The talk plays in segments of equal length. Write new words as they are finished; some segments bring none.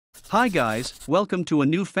Hi guys, welcome to a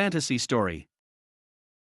new fantasy story.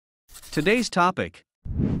 Today's topic.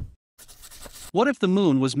 What if the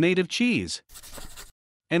moon was made of cheese?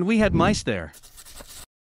 And we had mice there.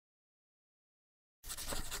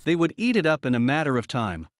 They would eat it up in a matter of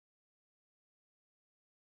time.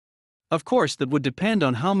 Of course, that would depend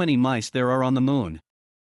on how many mice there are on the moon.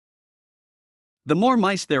 The more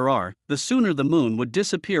mice there are, the sooner the moon would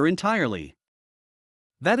disappear entirely.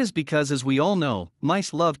 That is because, as we all know,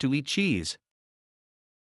 mice love to eat cheese.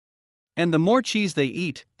 And the more cheese they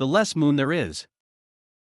eat, the less moon there is.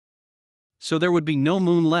 So there would be no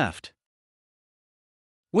moon left.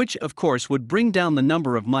 Which, of course, would bring down the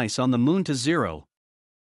number of mice on the moon to zero.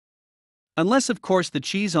 Unless, of course, the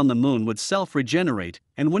cheese on the moon would self-regenerate,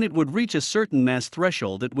 and when it would reach a certain mass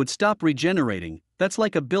threshold it would stop regenerating. That's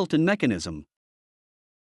like a built-in mechanism.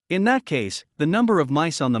 In that case, the number of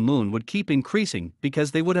mice on the moon would keep increasing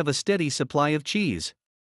because they would have a steady supply of cheese.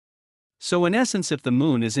 So in essence, if the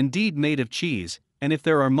moon is indeed made of cheese, and if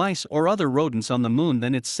there are mice or other rodents on the moon,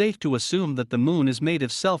 then it's safe to assume that the moon is made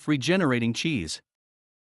of self-regenerating cheese.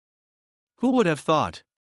 Who would have thought?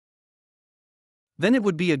 Then it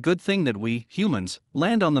would be a good thing that we, humans,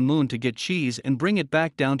 land on the moon to get cheese and bring it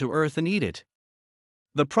back down to Earth and eat it.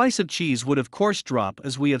 The price of cheese would of course drop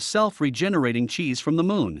as we have self-regenerating cheese from the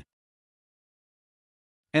moon.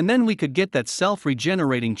 And then we could get that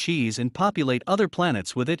self-regenerating cheese and populate other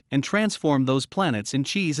planets with it and transform those planets in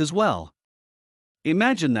cheese as well.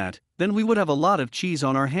 Imagine that, then we would have a lot of cheese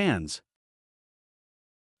on our hands.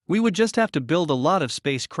 We would just have to build a lot of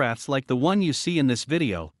spacecrafts like the one you see in this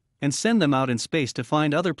video, and send them out in space to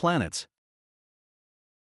find other planets.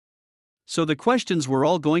 So the questions we're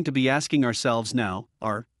all going to be asking ourselves now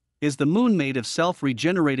are, is the moon made of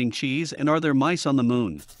self-regenerating cheese, and are there mice on the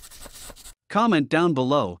moon? Comment down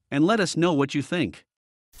below and let us know what you think.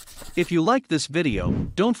 If you liked this video,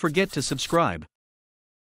 don't forget to subscribe.